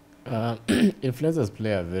 Influencers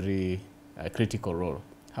play a very critical role.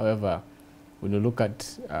 However, when you look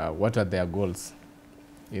at what are their goals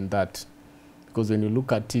in that, because when you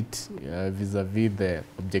look at it vis-a-vis the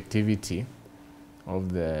objectivity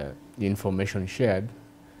of the information shared,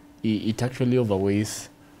 it actually overweighs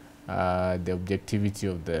the objectivity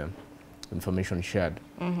of the information shared.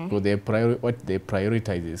 So what they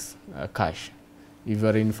prioritize is cash. If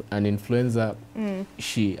you're an influencer,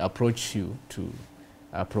 she approaches you to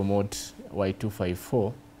promote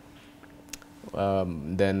Y254,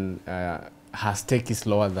 then her stake is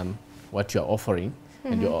lower than what you're offering.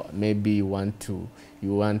 And you maybe you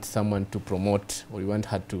want someone to promote, or you want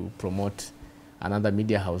her to promote another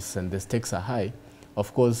media house, and the stakes are high.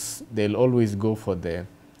 Of course, they'll always go for the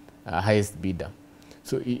highest bidder.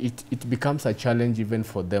 So it becomes a challenge even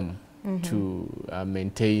for them to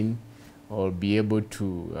maintain or be able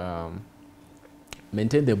to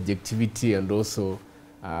maintain the objectivity, and also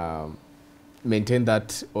maintain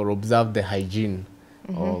that or observe the hygiene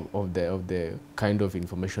of the kind of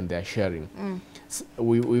information they are sharing.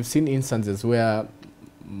 We've seen instances where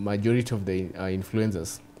majority of the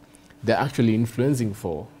influencers, they're actually influencing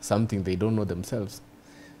for something they don't know themselves.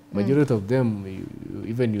 Majority of them,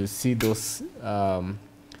 even you see those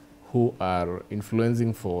who are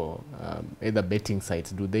influencing for either betting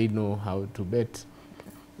sites. Do they know how to bet?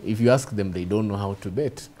 If you ask them, they don't know how to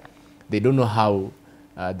bet. They don't know how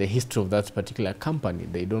the history of that particular company.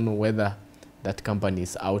 They don't know whether that company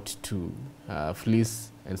is out to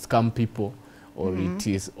fleece and scam people, or it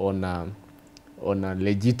is on a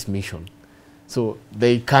legit mission. So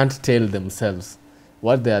they can't tell themselves.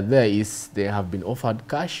 What they are there is they have been offered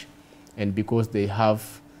cash, and because they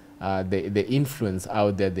have the influence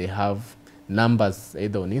out there, they have numbers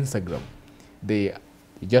either on Instagram, they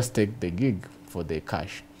just take the gig for the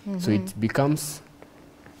cash. So it becomes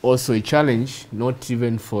also a challenge, not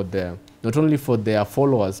only for their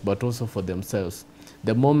followers, but also for themselves.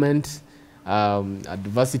 The moment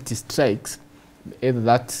adversity strikes, either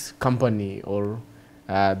that company or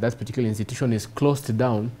that particular institution is closed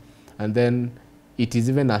down, and then it is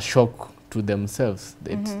even a shock to themselves.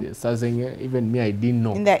 They start saying, even me, I didn't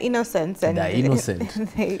know. In their innocence. And they're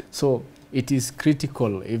innocent. So it is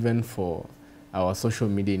critical even for our social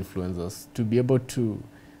media influencers to be able to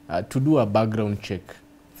do a background check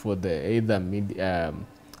for the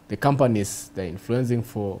companies they're influencing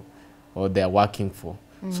for or they're working for,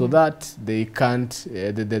 so that they can't,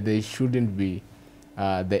 they shouldn't be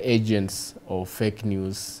the agents of fake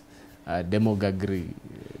news, demagoguery,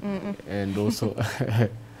 and also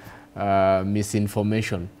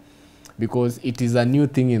misinformation, because it is a new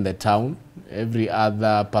thing in the town. Every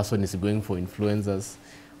other person is going for influencers.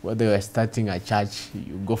 Whether you are starting a church,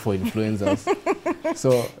 you go for influencers.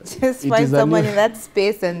 So just find someone in that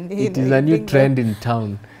space, and it is a new trend in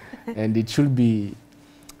town, and it should be.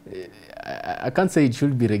 I can't say it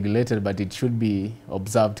should be regulated, but it should be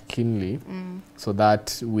observed keenly, so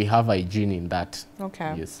that we have hygiene in that.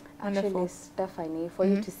 Okay. Yes. Actually, Stephanie, for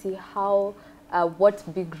you to see how what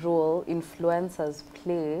big role influencers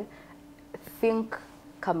play, think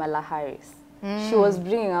Kamala Harris. She was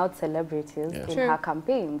bringing out celebrities in her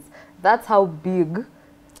campaigns. That's how big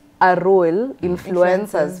a role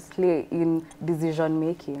influencers play in decision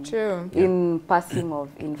making, in passing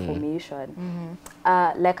of information.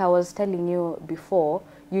 Like I was telling you before,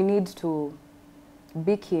 you need to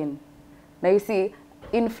be keen. Now you see,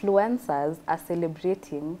 influencers are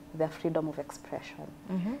celebrating their freedom of expression.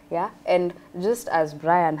 Yeah, and just as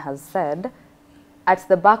Brian has said, at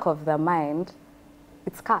the back of their mind,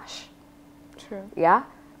 it's cash. True. Yeah,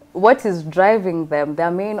 what is driving them,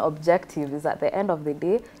 their main objective is at the end of the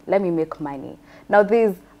day, let me make money. Now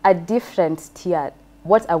there's a different tier,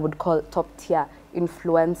 what I would call top tier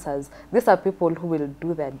influencers. These are people who will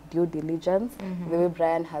do their due diligence, the way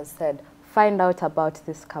Brian has said, find out about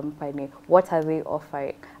this company, what are they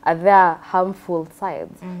offering, are there harmful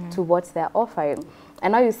sides to what they're offering.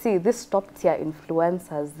 And now you see these top tier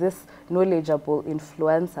influencers, these knowledgeable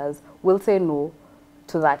influencers will say no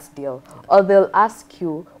to that deal, or they'll ask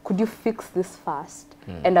you, could you fix this fast,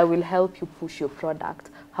 and I will help you push your product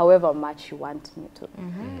however much you want me to.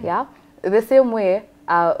 Yeah, the same way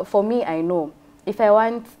for me, I know if I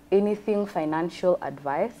want anything financial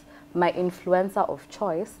advice, my influencer of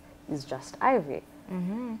choice is Just Ivy.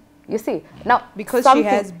 You see, now because she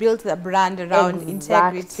has built a brand around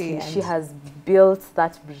integrity. She has built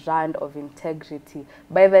that brand of integrity.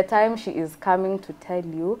 By the time she is coming to tell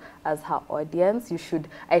you as her audience,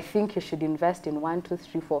 I think you should invest in 1, 2,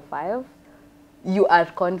 3, 4, 5. You are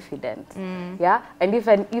confident. Yeah, and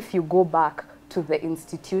even if you go back to the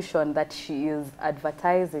institution that she is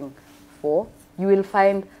advertising for, you will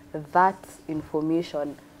find that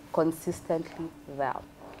information consistently there.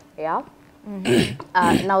 Yeah.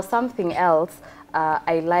 Now something else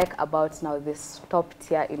I like about now this top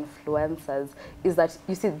tier influencers is that,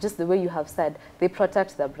 you see, just the way you have said, they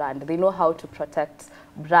protect the brand. They know how to protect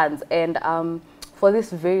brands. And for these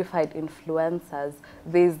verified influencers,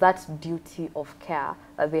 there is that duty of care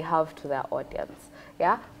that they have to their audience.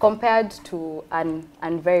 Yeah, compared to an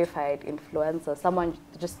unverified influencer, someone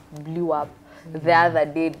just blew up the other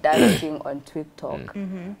day dancing on TikTok.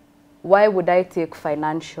 Why would I take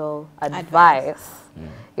financial advice?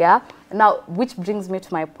 Yeah. Now, which brings me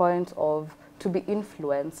to my point of, to be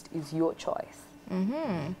influenced is your choice.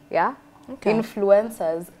 Yeah. Okay.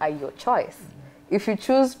 Influencers are your choice. If you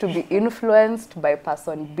choose to be influenced by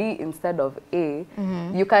person B instead of A,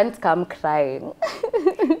 you can't come crying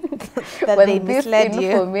that when they this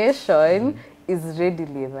information is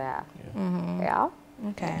readily there. Yeah.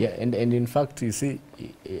 Okay. Yeah, and in fact, you see,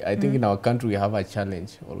 I think in our country we have a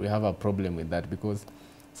challenge, or we have a problem with that, because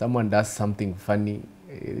someone does something funny,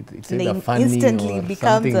 it's either funny instantly or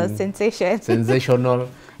becomes a sensation. Sensational.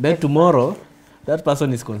 Then tomorrow, that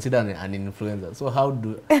person is considered an influencer. So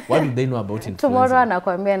what do they know about influencers? Tomorrow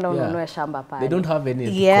anakuambia ndo ununue shamba pale. They don't have any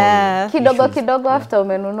kidogo kidogo after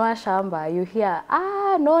umenunua shamba, you hear,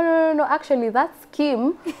 no, actually that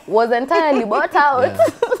scheme was entirely bought out.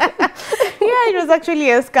 Yeah, it was actually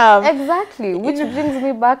a scam. Exactly, which brings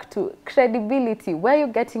me back to credibility. Where are you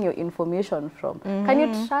getting your information from? Can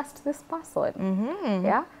you trust this person?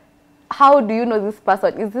 Yeah. How do you know this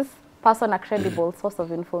person? Is this person a credible source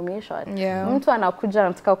of information? Yeah. Mtu anakuja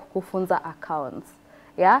anataka kukufunza accounts.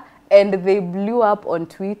 Yeah. And they blew up on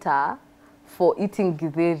Twitter for eating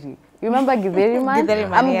githeri. You remember Githeri man? Githeri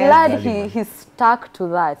man, I'm glad he stuck to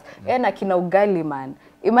that. And akina ugali man.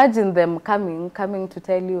 Imagine them coming to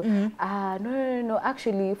tell you, no,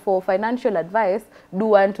 actually for financial advice, do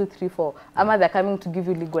 1, 2, 3, 4. Ama they're coming to give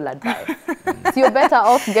you legal advice. So you're better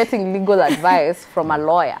off getting legal advice from a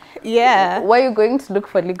lawyer. Yeah. Why are you going to look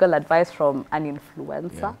for legal advice from an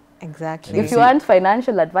influencer? Yeah. Exactly. If you want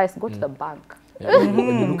financial advice, go to the bank. Yeah,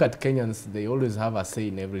 when you look at Kenyans, they always have a say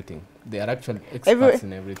in everything. They are actually experts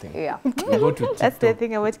in everything. Yeah. You go to TikTok, that's the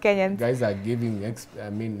thing about Kenyans. Guys are giving,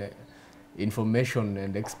 information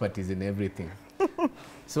and expertise in everything.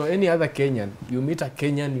 So any other Kenyan, you meet a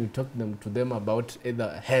Kenyan, you talk to them about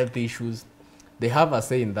either health issues, they have a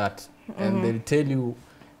say in that, and they'll tell you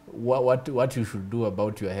what you should do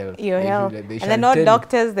about your health. And they're not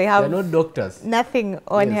doctors. They're not doctors. Nothing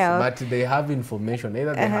on health. But they have information.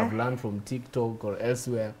 Either they have learned from TikTok or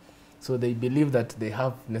elsewhere. So they believe that they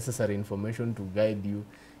have necessary information to guide you.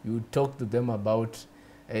 You talk to them about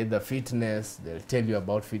either fitness, they'll tell you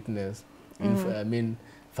about fitness.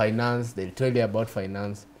 Finance, they'll tell you about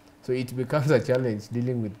finance. So it becomes a challenge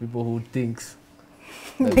dealing with people who thinks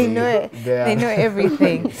they know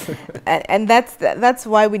everything. and that's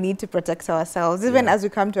why we need to protect ourselves, even as we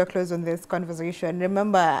come to a close on this conversation.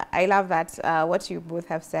 Remember, I love that what you both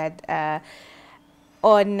have said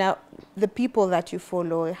on the people that you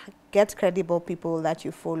follow. Get credible people that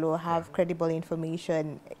you follow, have credible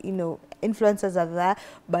information. You know, influencers are there,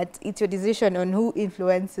 but it's your decision on who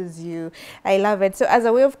influences you. I love it. So as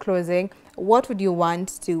a way of closing, what would you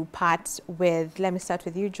want to part with? Let me start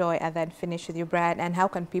with you, Joy, and then finish with you, Brian. And how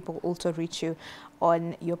can people also reach you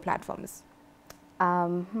on your platforms?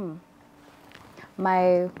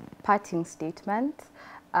 My parting statement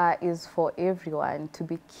is for everyone to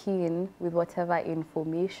be keen with whatever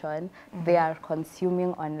information they are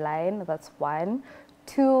consuming online. That's one.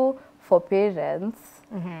 Two, for parents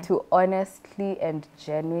to honestly and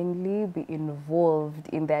genuinely be involved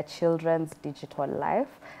in their children's digital life.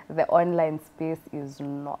 The online space is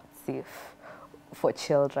not safe for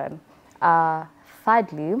children.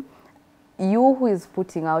 Thirdly, you who is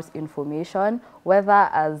putting out information, whether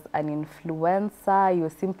as an influencer, you're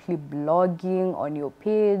simply blogging on your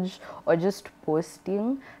page or just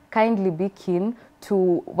posting, kindly be keen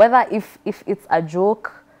to, whether if it's a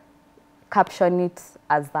joke, caption it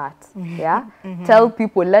as that. Tell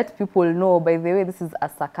people, let people know, by the way, this is a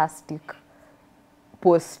sarcastic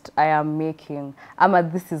post I am making.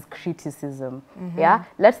 This is criticism.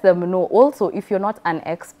 Let them know. Also, if you're not an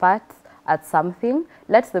expert at something,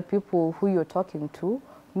 let the people who you're talking to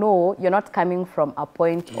know you're not coming from a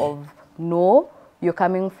point of no, you're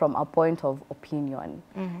coming from a point of opinion.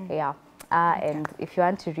 And if you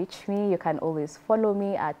want to reach me, you can always follow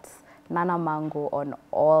me at Nana Mango on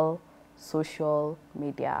all social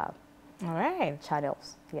media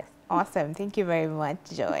channels. Yes. Awesome. Thank you very much,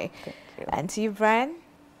 Joy. Thank you. And to you, Brian?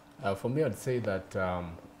 For me, I'd say that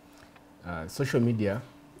social media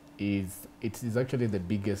is actually the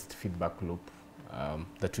biggest feedback loop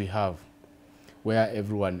that we have, where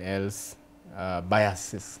everyone else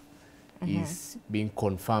biases is being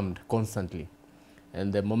confirmed constantly.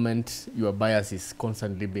 And the moment your bias is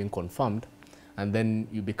constantly being confirmed, and then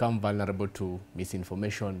you become vulnerable to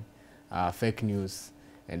misinformation, fake news,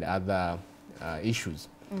 and other issues.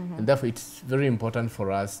 And therefore, it's very important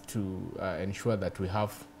for us to ensure that we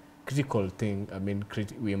have critical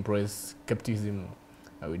we embrace skepticism.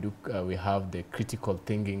 We have the critical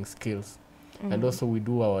thinking skills, and also we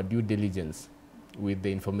do our due diligence with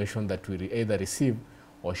the information that we either receive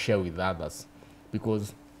or share with others,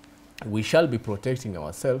 because we shall be protecting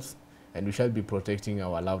ourselves and we shall be protecting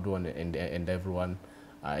our loved one and everyone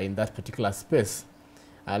in that particular space.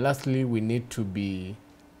 Lastly, we need to be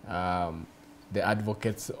the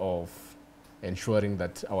advocates of ensuring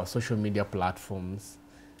that our social media platforms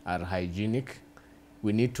are hygienic.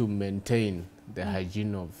 We need to maintain the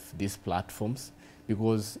hygiene of these platforms,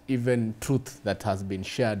 because even truth that has been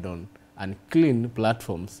shared on unclean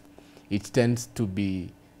platforms, it tends to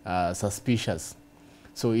be suspicious.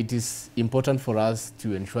 So it is important for us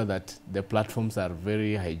to ensure that the platforms are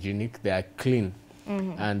very hygienic, they are clean,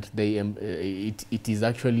 and they it is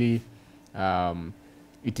actually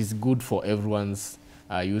it is good for everyone's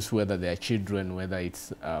use, whether they are children, whether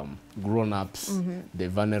it's grown-ups, the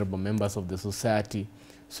vulnerable members of the society,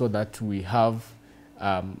 so that we have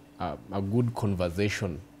a good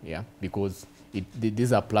conversation, because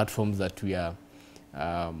these are platforms that we are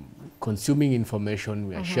consuming information,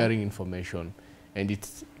 we are sharing information, and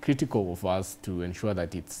it's critical of us to ensure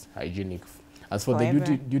that it's hygienic. As for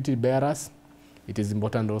the duty bearers, it is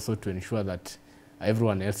important also to ensure that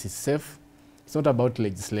everyone else is safe. It's not about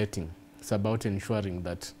legislating, it's about ensuring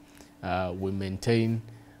that we maintain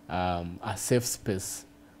a safe space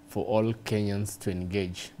for all Kenyans to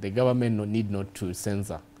engage. The government need not to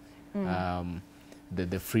censor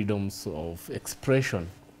the freedoms of expression.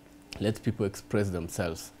 Let people express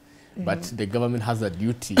themselves. But the government has a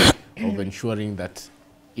duty of ensuring that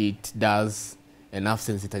it does enough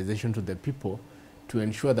sensitization to the people to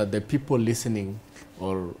ensure that the people listening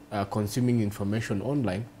or consuming information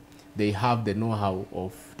online, they have the know-how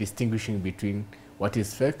of distinguishing between what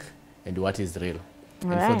is fake and what is real.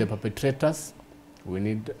 And for the perpetrators, we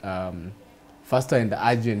need faster and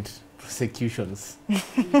urgent prosecutions. All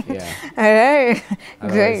right,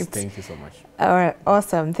 great. Thank you so much. All right,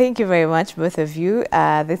 awesome. Thank you very much, both of you.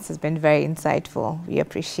 This has been very insightful. We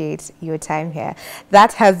appreciate your time here.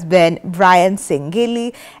 That has been Brian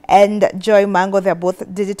Singili and Joy Mango. They're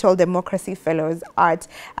both Digital Democracy Fellows at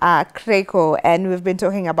CRECO, and we've been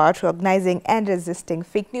talking about recognizing and resisting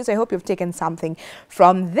fake news. I hope you've taken something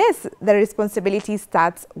from this. The responsibility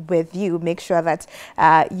starts with you. Make sure that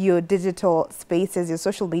your digital spaces, your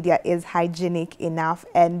social media is hygienic enough,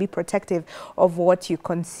 and be protective of what you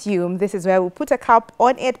consume. This is where we'll put a cap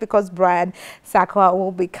on it, because Brian Sakwa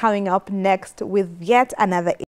will be coming up next with yet another